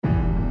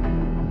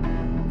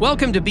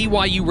Welcome to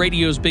BYU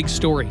Radio's Big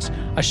Stories,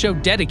 a show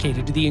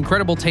dedicated to the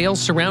incredible tales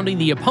surrounding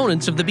the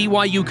opponents of the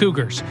BYU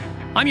Cougars.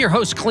 I'm your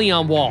host,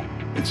 Cleon Wall.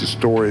 It's a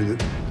story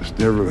that's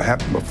never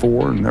happened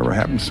before and never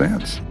happened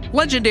since.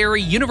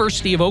 Legendary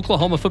University of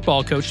Oklahoma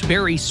football coach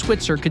Barry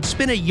Switzer could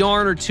spin a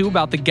yarn or two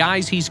about the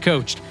guys he's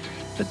coached.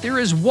 But there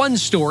is one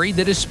story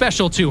that is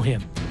special to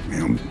him.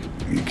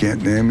 You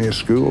can't name me a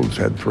school that's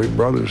had three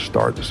brothers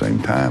start at the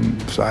same time,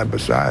 side by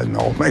side, and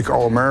all make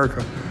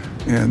All-America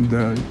and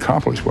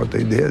accomplish what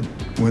they did,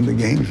 win the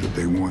games that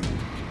they won.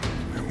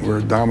 We're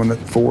a dominant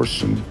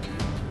force in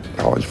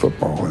college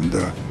football, and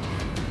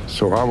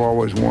so I've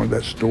always wanted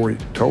that story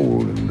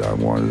told, and I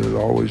wanted it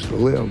always to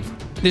live.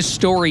 This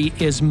story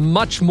is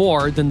much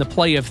more than the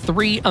play of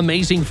three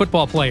amazing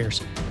football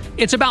players.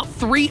 It's about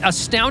three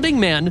astounding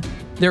men,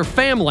 their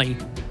family,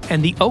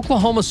 and the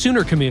Oklahoma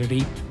Sooner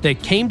community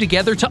that came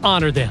together to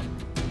honor them.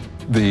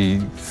 The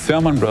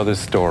Selmon Brothers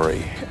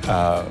story,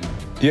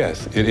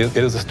 yes, it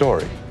is a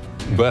story,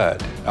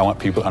 but I want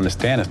people to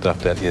understand the stuff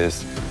that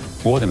is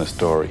more than a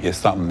story. It's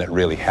something that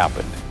really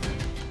happened.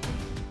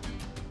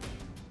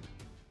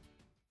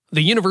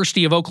 The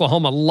University of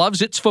Oklahoma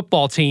loves its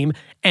football team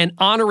and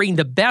honoring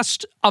the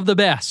best of the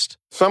best.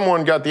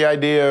 Someone got the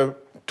idea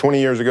 20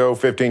 years ago,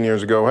 15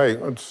 years ago, hey,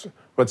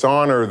 let's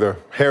honor the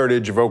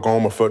heritage of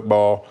Oklahoma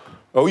football.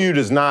 OU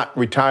does not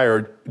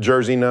retire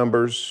jersey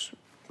numbers.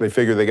 They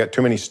figure they got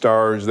too many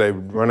stars. They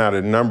run out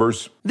of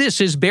numbers. This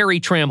is Barry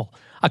Tramel,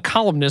 a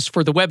columnist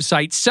for the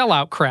website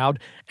Sellout Crowd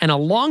and a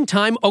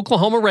longtime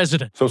Oklahoma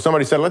resident. So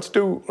somebody said, let's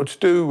do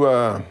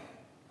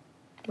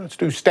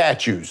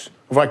statues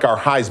of like our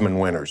Heisman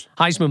winners.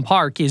 Heisman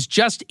Park is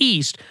just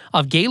east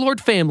of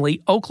Gaylord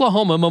Family,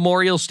 Oklahoma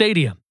Memorial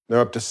Stadium. They're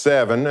up to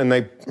 7, and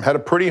they had a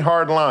pretty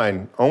hard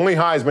line. Only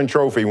Heisman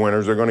Trophy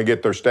winners are going to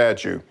get their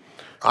statue.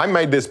 I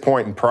made this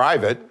point in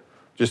private,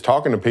 just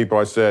talking to people.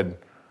 I said,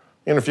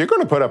 if you're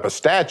going to put up a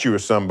statue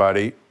of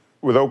somebody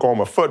with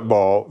Oklahoma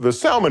football, the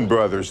Selmon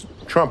Brothers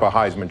trump a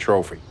Heisman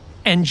Trophy.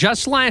 And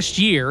just last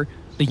year,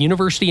 the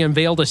university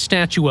unveiled a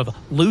statue of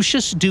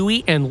Lucious,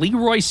 Dewey, and Lee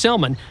Roy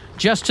Selmon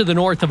just to the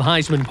north of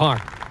Heisman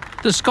Park.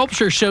 The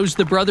sculpture shows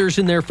the brothers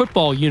in their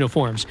football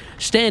uniforms,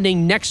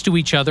 standing next to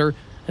each other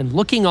and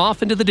looking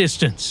off into the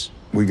distance.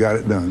 We got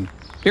it done.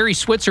 Barry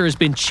Switzer has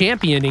been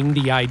championing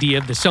the idea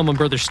of the Selmon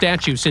Brothers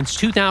statue since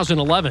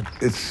 2011.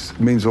 It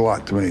means a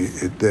lot to me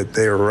that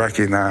they are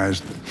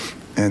recognized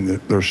and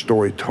that their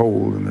story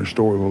told and their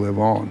story will live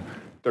on.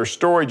 Their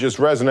story just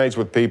resonates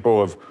with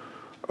people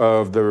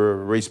of the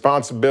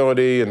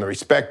responsibility and the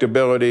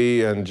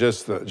respectability and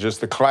just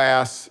the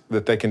class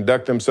that they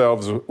conduct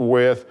themselves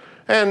with,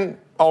 and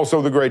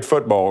also the great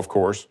football, of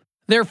course.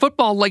 Their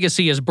football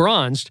legacy is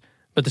bronzed,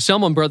 but the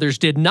Selmon brothers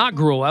did not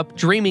grow up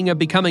dreaming of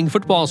becoming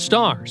football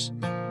stars.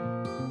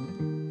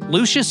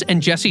 Lucious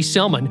and Jesse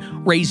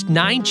Selmon raised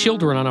 9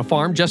 children on a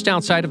farm just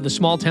outside of the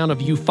small town of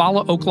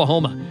Eufaula,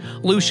 Oklahoma.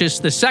 Lucious,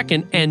 the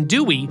second, and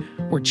Dewey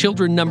were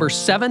children number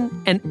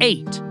 7 and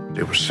 8.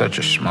 It was such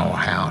a small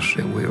house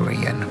that we were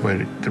in.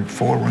 The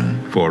 4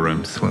 rooms? 4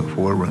 rooms. 4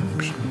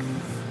 rooms.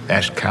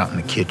 That's counting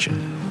the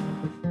kitchen.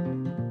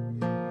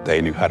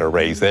 They knew how to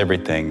raise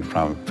everything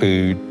from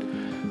food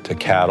to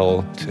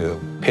cattle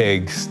to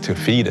pigs to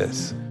feed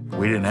us.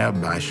 We didn't have a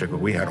bicycle.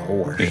 We had a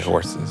horse. We had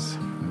horses.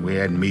 We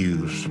had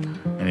mules.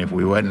 And if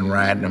we wasn't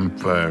riding them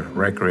for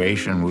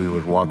recreation, we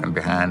was walking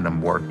behind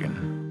them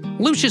working.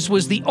 Lucious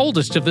was the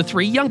oldest of the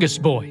 3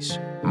 youngest boys.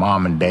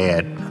 Mom and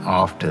Dad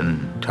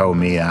often told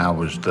me I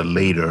was the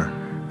leader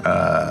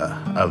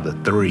of the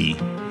 3.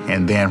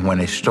 And then when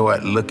they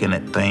start looking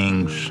at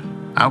things,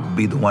 I would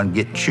be the one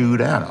get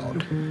chewed out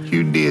on.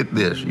 You did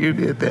this, you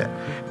did that.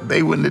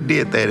 They wouldn't have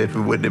did that if it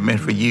wouldn't have been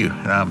for you.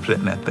 And I'm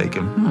sitting there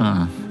thinking,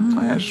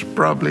 that's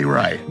probably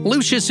right.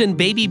 Lucious and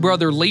baby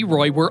brother Lee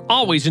Roy were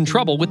always in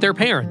trouble with their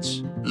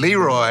parents.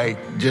 Leroy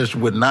just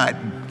would not,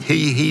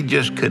 he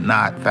just could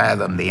not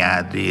fathom the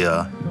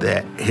idea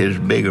that his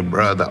bigger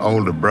brother,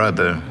 older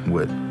brother,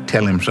 would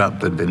tell him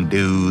something to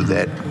do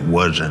that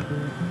wasn't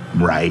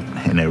right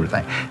and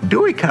everything.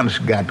 Dewey kind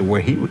of got to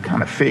where he would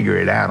kind of figure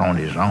it out on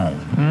his own.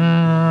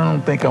 I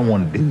don't think I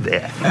want to do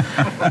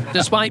that.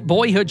 Despite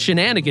boyhood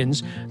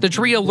shenanigans, the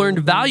trio learned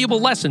valuable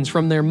lessons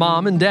from their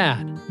mom and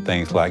dad.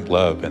 Things like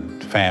love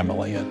and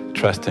family and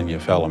trusting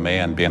your fellow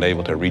man, being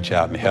able to reach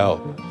out and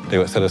help. They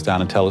would sit us down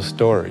and tell us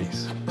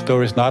stories.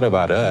 Stories not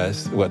about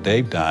us, what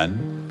they've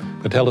done,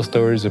 but tell us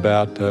stories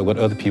about what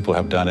other people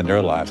have done in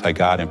their lives, how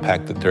God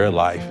impacted their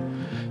life.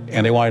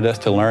 And they wanted us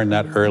to learn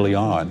that early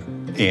on.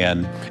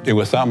 And it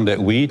was something that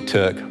we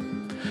took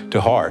to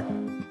heart.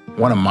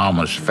 One of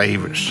Mama's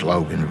favorite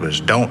slogans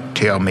was, don't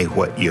tell me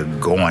what you're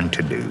going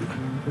to do.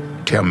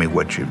 Tell me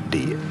what you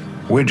did.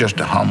 We're just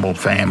a humble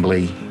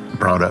family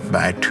brought up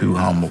by 2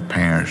 humble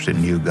parents that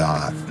knew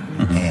God.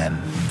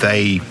 And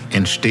they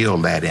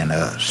instilled that in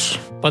us.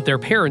 But their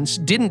parents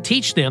didn't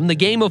teach them the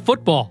game of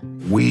football.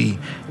 We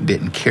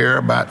didn't care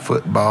about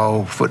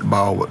football.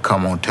 Football would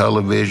come on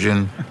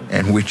television,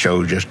 and we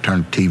chose just to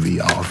turn the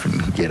TV off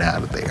and get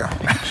out of there,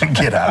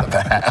 get out of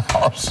the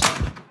house.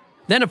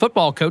 Then a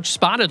football coach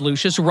spotted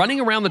Lucious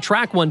running around the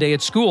track one day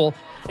at school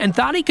and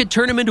thought he could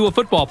turn him into a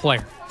football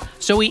player.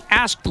 So he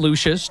asked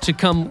Lucious to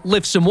come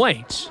lift some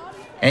weights.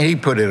 And he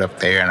put it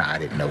up there, and I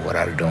didn't know what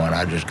I was doing.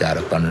 I just got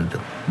up under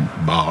the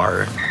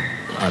bar, and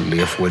I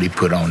lift what he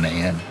put on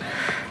there. And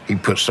he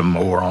put some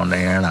more on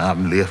there, and I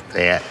lift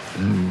that.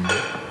 And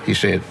he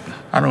said,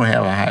 I don't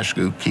have a high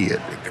school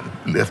kid that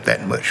can lift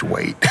that much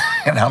weight.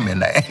 And I'm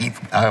in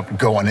I'm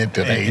going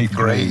into the eighth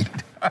grade.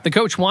 The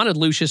coach wanted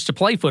Lucious to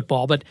play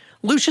football, but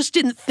Lucious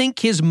didn't think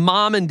his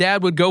mom and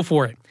dad would go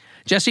for it.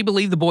 Jessie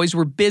believed the boys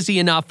were busy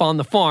enough on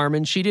the farm,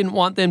 and she didn't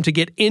want them to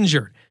get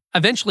injured.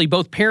 Eventually,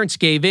 both parents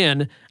gave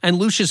in, and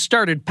Lucious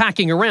started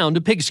packing around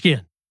a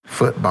pigskin.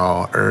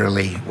 Football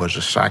early was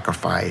a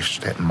sacrifice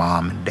that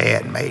Mom and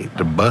Dad made.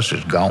 The bus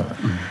is gone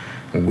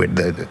with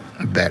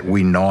that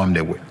we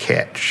normally would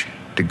catch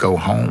to go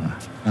home.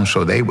 And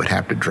so they would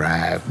have to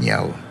drive,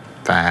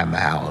 5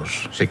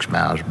 miles, 6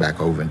 miles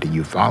back over into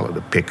Eufaula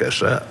to pick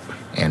us up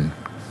and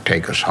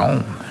take us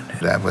home.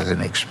 That was an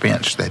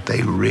expense that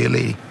they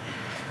really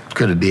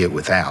could have did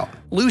without.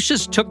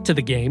 Lucious took to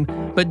the game,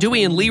 but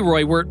Dewey and Lee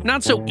Roy were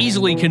not so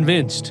easily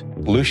convinced.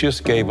 Lucious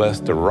gave us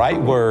the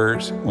right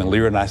words when Lee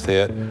Roy and I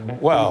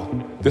said, well,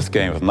 this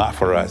game is not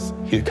for us.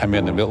 He'd come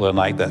in the middle of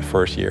the night that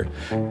first year.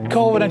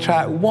 Go over and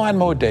try it one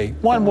more day.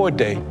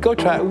 Go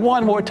try it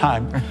one more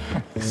time.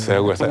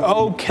 So we're like,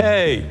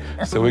 okay.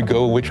 So we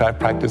go, we try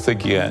practice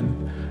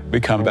again. We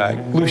come back,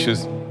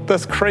 Lucious,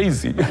 that's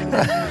crazy.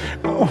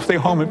 I'll stay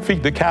home and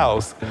feed the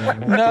cows.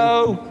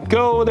 No,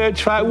 go there,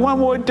 try one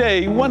more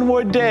day.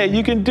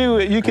 You can do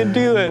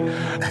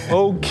it.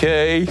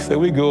 Okay, so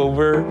we go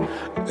over.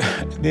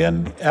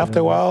 Then after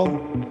a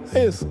while,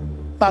 it's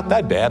not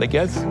that bad, I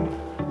guess.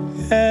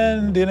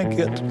 And then it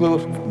gets a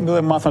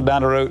little month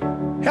down the road.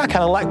 I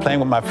kind of like playing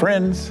with my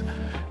friends.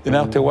 Then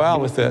after a while,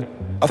 we said,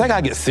 I think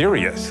I get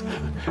serious.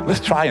 Let's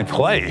try and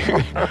play.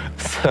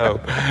 So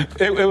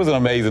it was an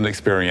amazing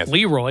experience.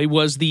 Lee Roy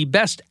was the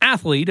best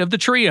athlete of the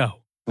trio.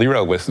 Lee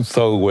Roy was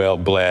so well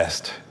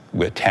blessed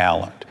with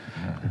talent,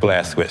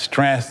 blessed with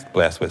strength,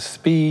 blessed with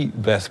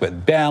speed, blessed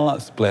with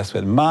balance, blessed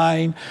with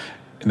mind.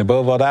 And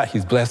above all that,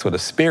 he's blessed with a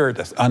spirit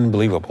that's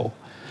unbelievable.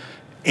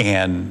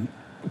 And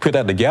put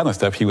that together and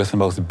stuff, he was the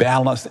most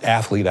balanced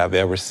athlete I've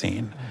ever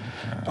seen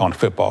on the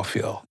football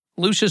field.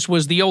 Lucious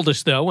was the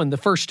oldest, though, and the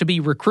first to be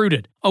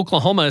recruited.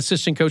 Oklahoma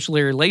assistant coach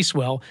Larry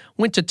Lacewell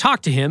went to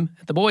talk to him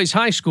at the boys'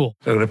 high school.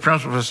 So the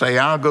principal said,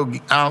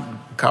 I'll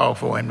call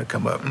for him to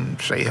come up and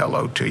say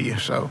hello to you.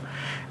 So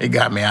he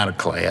got me out of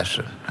class,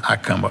 and I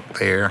come up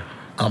there.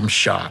 I'm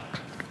shocked.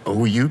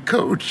 Oh, you,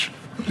 coach?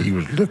 He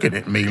was looking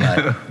at me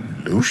like,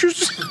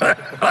 Lucious?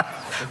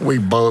 We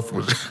both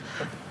was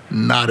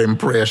not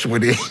impressed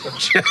with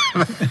each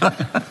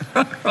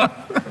other.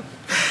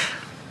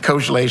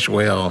 Coach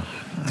Lacewell,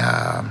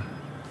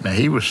 now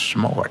he was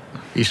smart.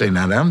 He said,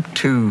 now them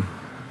two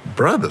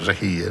brothers of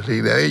his,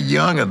 they're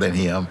younger than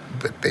him,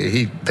 but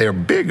they're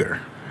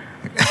bigger.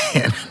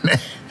 And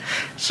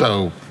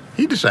so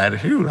he decided,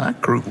 I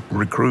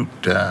recruit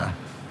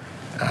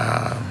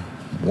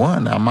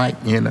one. I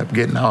might end up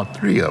getting all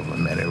three of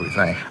them and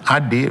everything. I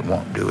did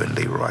want Dewey and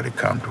Lee Roy to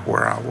come to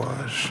where I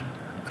was.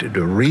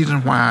 The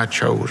reason why I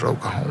chose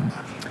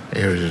Oklahoma,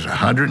 it was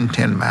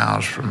 110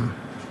 miles from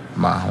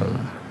my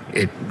home.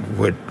 It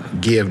would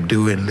give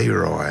Dewey and Lee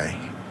Roy,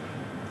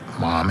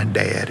 Mom and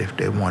Dad, if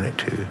they wanted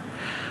to,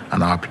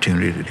 an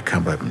opportunity to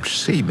come up and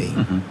see me.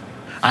 Mm-hmm.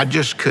 I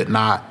just could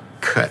not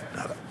cut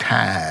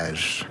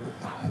ties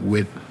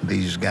with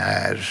these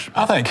guys.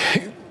 I think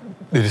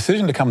the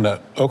decision to come to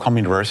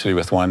Oklahoma University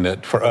was one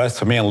that, for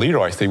me and Lee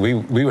Roy,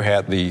 we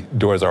had the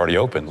doors already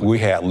open. We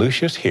had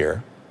Lucious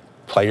here,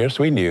 players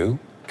we knew,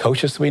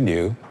 coaches we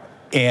knew,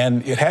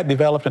 and it had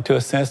developed into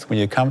a sense when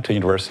you come to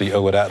university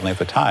over that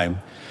length of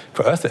time.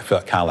 For us, it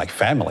felt kind of like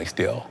family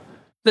still.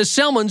 The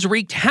Selmons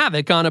wreaked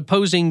havoc on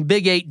opposing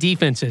Big 8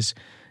 defenses.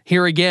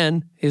 Here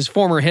again is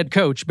former head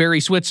coach Barry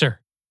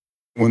Switzer.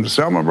 When the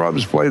Selmon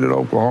Brothers played at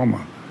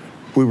Oklahoma,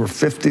 we were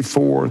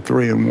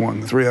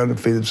 54-3-1, 3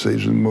 undefeated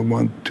seasons. We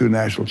won 2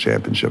 national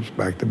championships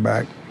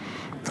back-to-back.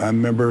 I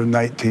remember in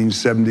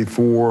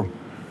 1974,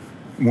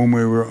 when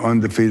we were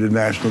undefeated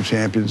national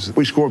champions,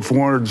 we scored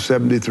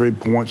 473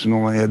 points and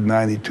only had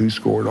 92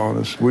 scored on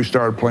us. We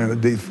started playing a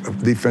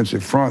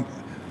defensive front,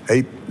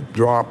 8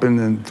 dropping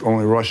and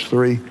only rushed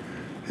 3.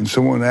 And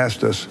someone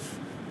asked us,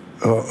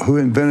 who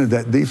invented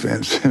that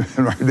defense?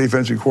 And our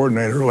defensive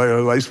coordinator,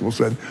 Larry Lacewell,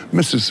 said,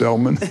 Mrs.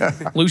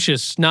 Selmon.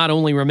 Lucious not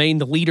only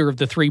remained the leader of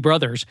the 3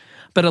 brothers,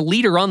 but a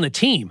leader on the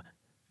team.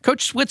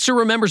 Coach Switzer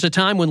remembers a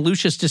time when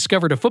Lucious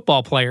discovered a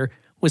football player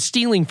was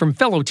stealing from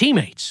fellow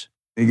teammates.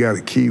 He got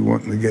a key,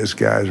 went in this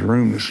guy's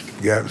room. This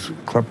guy was a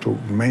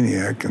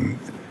kleptomaniac, and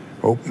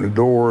opened the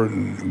door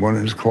and went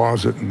in his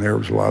closet, and there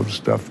was a lot of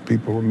stuff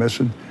people were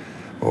missing.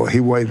 Well,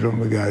 he waited on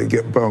the guy to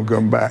get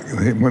come back.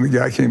 And when the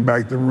guy came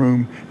back to the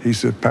room, he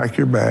said, pack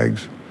your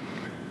bags,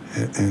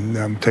 and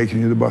I'm taking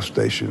you to the bus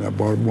station. I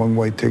bought a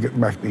one-way ticket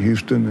back to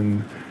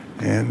Houston,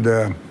 and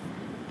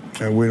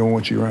we don't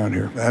want you around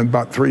here. And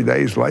about 3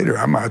 days later,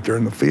 I'm out there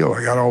in the field.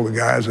 I got all the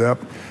guys up,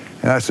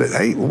 And I said,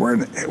 hey,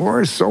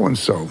 where's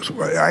so-and-so?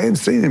 I hadn't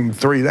seen him in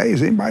 3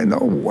 days. Anybody know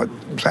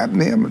what's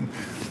happened to him? And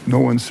no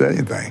one said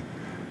anything.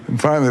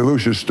 And finally,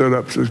 Lucious stood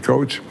up and says,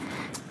 Coach,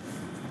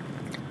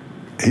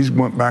 he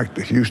went back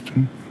to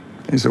Houston.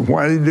 He said,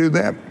 why did he do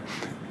that?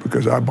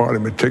 Because I bought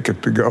him a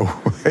ticket to go.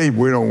 Hey,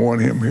 we don't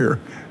want him here.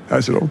 I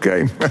said,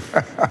 okay.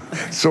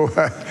 So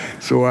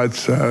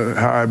that's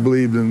how I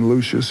believed in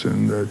Lucious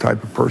and the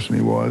type of person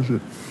he was.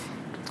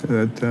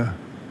 That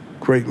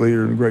great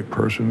leader and a great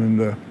person,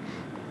 and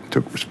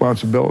took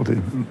responsibility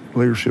and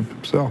leadership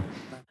himself.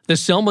 The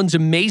Selmons'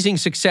 amazing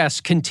success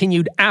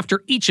continued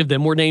after each of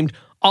them were named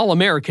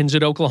All-Americans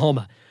at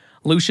Oklahoma.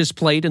 Lucious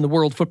played in the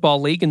World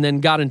Football League and then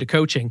got into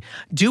coaching.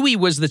 Dewey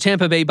was the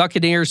Tampa Bay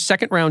Buccaneers'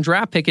 second-round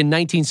draft pick in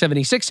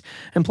 1976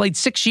 and played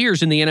 6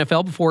 years in the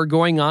NFL before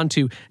going on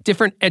to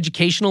different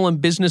educational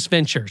and business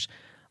ventures.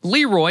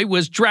 Lee Roy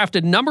was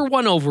drafted number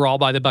 1 overall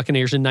by the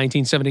Buccaneers in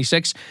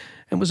 1976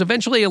 and was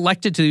eventually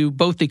elected to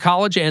both the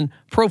college and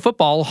pro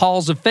football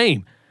halls of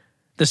fame.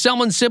 The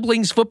Selmon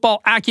siblings'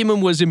 football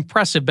acumen was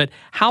impressive, but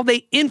how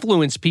they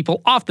influenced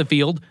people off the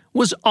field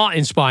was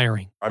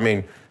awe-inspiring. I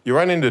mean, you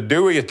run into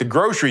Dewey at the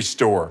grocery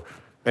store,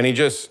 and he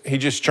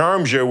just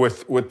charms you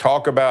with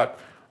talk about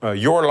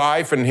your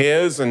life and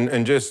his,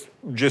 and just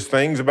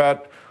things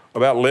about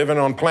living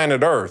on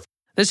planet Earth.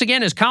 This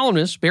again is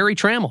columnist Barry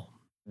Tramel.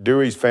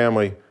 Dewey's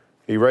family,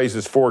 he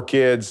raises 4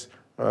 kids,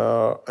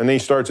 and he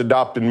starts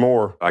adopting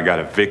more. I got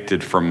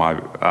evicted from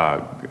my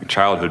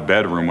childhood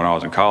bedroom when I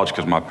was in college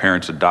because my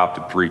parents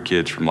adopted 3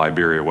 kids from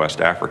Liberia, West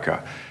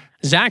Africa.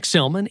 Zach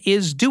Selmon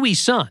is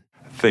Dewey's son.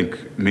 I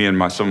think me and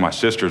some of my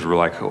sisters were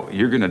like, oh,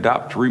 you're going to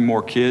adopt 3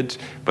 more kids?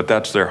 But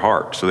that's their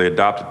heart. So they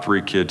adopted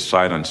 3 kids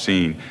sight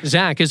unseen.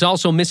 Zach is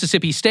also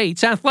Mississippi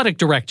State's athletic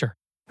director.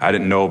 I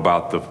didn't know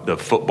about the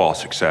football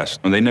success.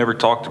 And they never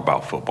talked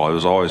about football. It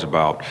was always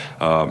about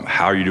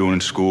how are you doing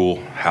in school?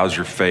 How's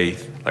your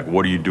faith? Like,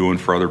 what are you doing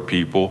for other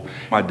people?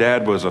 My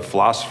dad was a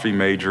philosophy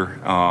major,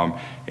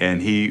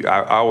 and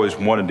I always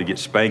wanted to get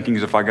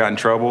spankings if I got in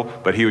trouble,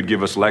 but he would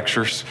give us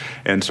lectures.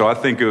 And so I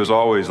think it was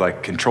always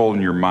like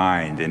controlling your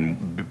mind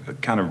and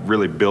kind of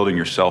really building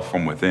yourself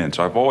from within.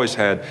 So I've always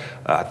had,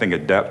 I think, a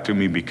depth to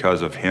me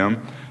because of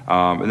him.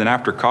 And then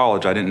after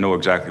college, I didn't know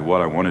exactly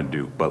what I wanted to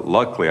do. But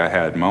luckily, I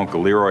had my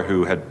uncle Lee Roy,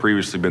 who had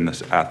previously been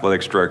the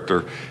athletics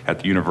director at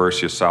the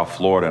University of South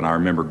Florida. And I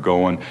remember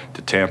going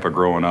to Tampa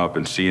growing up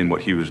and seeing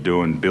what he was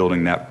doing,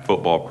 building that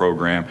football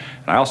program.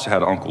 And I also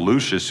had Uncle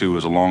Lucious, who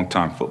was a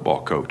longtime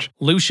football coach.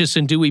 Lucious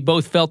and Dewey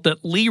both felt that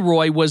Lee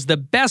Roy was the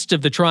best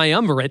of the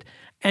triumvirate,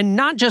 and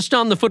not just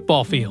on the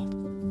football field.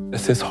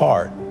 It's his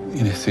heart,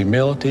 and his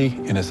humility,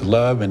 and his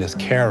love, and his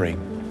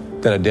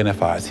caring that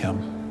identifies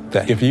him.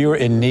 That if you were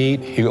in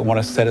need, he would want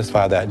to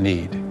satisfy that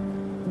need.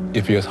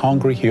 If you're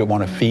hungry, he would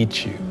want to feed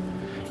you.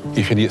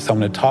 If you need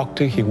someone to talk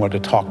to, he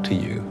wanted to talk to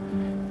you.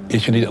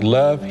 If you needed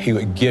love, he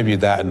would give you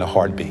that in a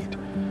heartbeat.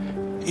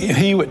 And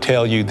he would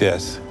tell you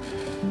this,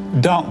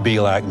 don't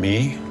be like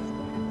me.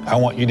 I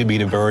want you to be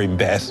the very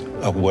best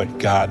of what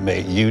God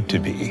made you to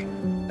be.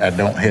 I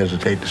don't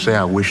hesitate to say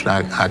I wish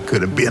I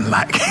could have been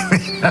like him.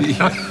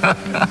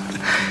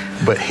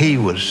 But he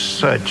was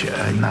such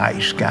a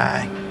nice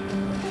guy.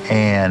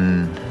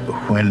 And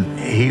when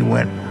he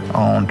went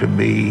on to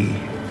be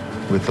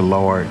with the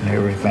Lord and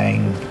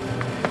everything,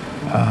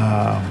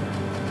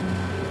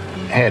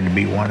 had to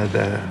be one of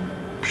the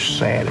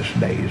saddest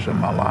days of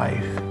my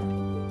life.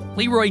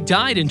 Lee Roy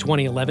died in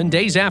 2011,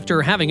 days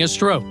after having a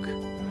stroke.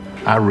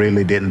 I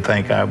really didn't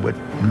think I would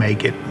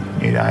make it.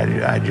 You know,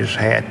 I just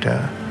had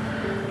to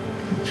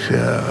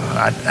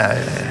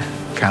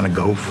kind of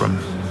go from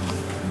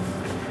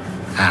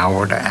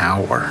hour to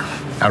hour.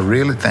 I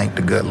really think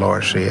the good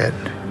Lord said,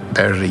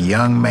 there's a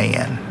young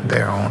man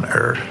there on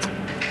earth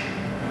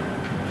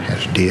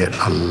has did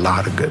a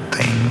lot of good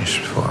things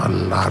for a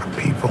lot of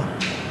people.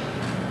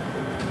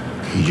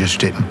 He just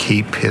didn't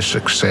keep his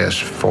success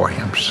for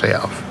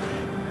himself.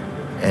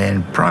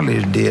 And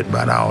probably did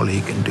about all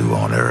he can do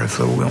on earth,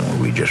 so when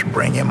we just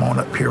bring him on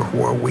up here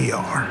where we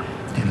are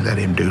and let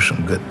him do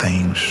some good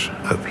things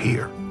up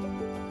here.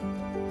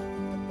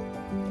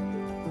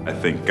 I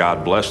think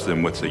God blessed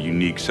them with a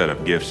unique set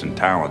of gifts and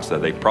talents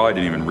that they probably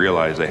didn't even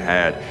realize they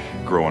had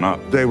growing up.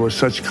 They were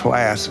such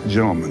class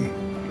gentlemen.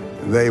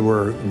 They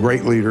were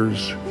great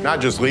leaders. Not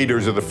just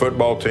leaders of the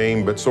football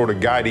team, but sort of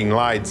guiding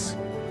lights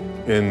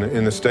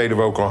in the state of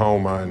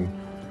Oklahoma. And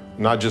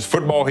not just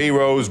football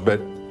heroes, but,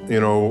 you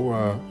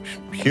know,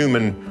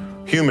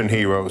 human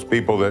heroes,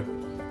 people that,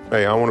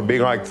 hey, I want to be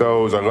like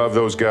those. I love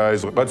those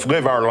guys. Let's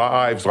live our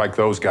lives like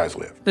those guys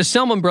live. The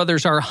Selmon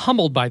brothers are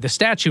humbled by the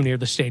statue near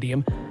the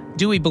stadium.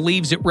 Dewey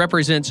believes it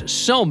represents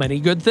so many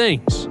good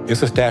things.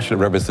 It's a statue that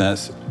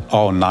represents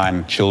all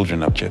 9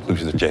 children of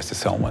Lucious and Jesse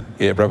Selmon.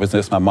 It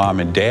represents my mom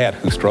and dad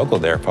who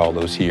struggled there for all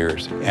those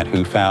years and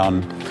who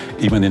found,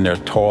 even in their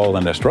toil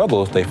and their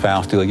struggles, they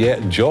found still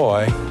yet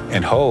joy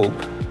and hope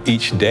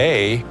each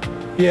day.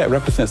 Yeah, it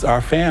represents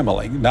our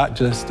family, not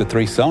just the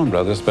 3 Selmon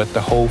brothers, but the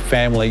whole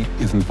family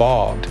is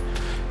involved.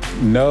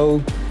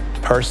 No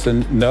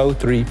person, no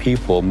 3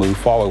 people move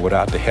forward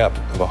without the help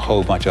of a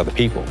whole bunch of other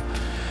people.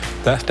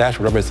 That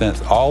statue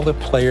represents all the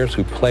players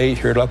who played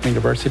here at Local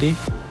University,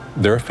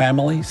 their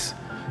families.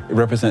 It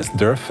represents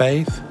their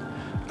faith.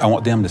 I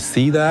want them to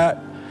see that.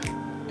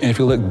 And if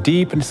you look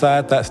deep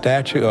inside that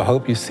statue, I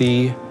hope you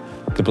see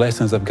the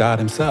blessings of God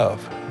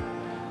himself.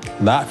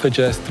 Not for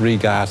just 3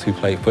 guys who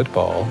played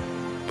football,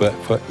 but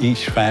for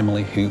each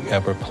family who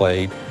ever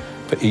played,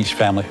 for each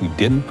family who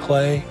didn't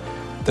play,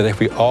 that if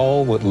we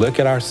all would look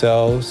at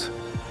ourselves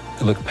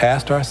and look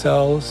past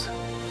ourselves,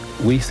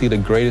 we see the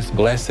greatest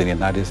blessing,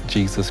 and that is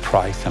Jesus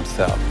Christ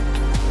himself.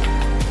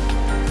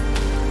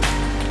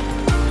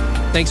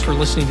 Thanks for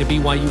listening to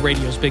BYU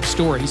Radio's Big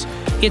Stories.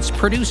 It's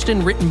produced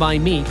and written by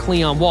me,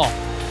 Cleon Wall.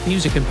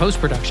 Music and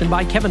post-production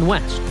by Kevin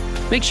West.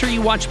 Make sure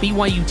you watch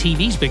BYU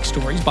TV's Big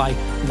Stories by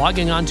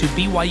logging on to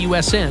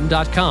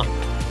BYUSN.com.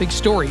 Big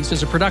Stories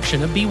is a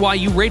production of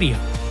BYU Radio.